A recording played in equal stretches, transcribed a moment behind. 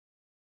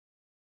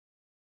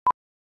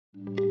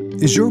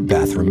Is your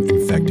bathroom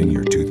infecting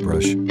your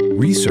toothbrush?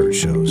 Research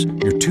shows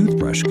your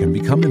toothbrush can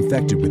become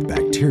infected with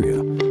bacteria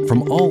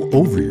from all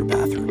over your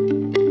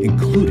bathroom,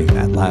 including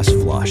that last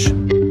flush.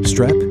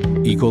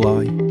 Strep, E.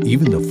 coli,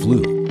 even the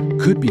flu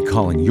could be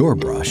calling your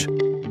brush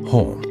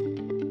home.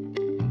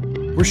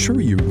 We're sure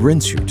you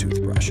rinse your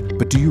toothbrush,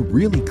 but do you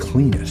really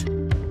clean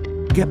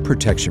it? Get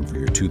protection for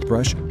your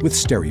toothbrush with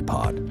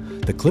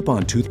Steripod, the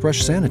clip-on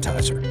toothbrush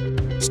sanitizer.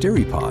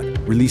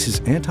 Steripod releases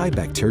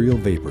antibacterial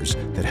vapors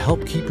that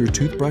help keep your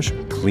toothbrush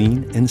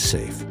clean and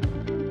safe.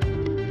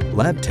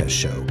 Lab tests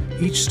show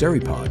each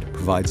Steripod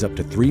provides up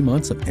to 3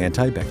 months of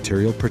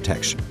antibacterial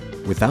protection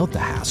without the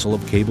hassle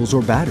of cables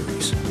or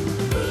batteries.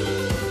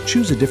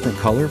 Choose a different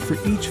color for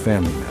each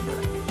family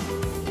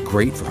member.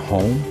 Great for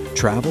home,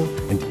 travel,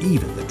 and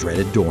even the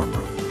dreaded dorm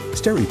room.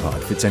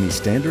 Steripod fits any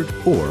standard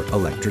or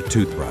electric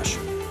toothbrush.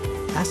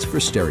 Ask for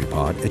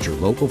Steripod at your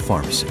local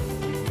pharmacy.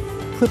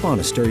 Clip on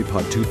a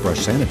Steripod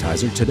toothbrush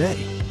sanitizer today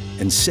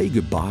and say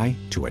goodbye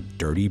to a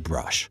dirty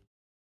brush.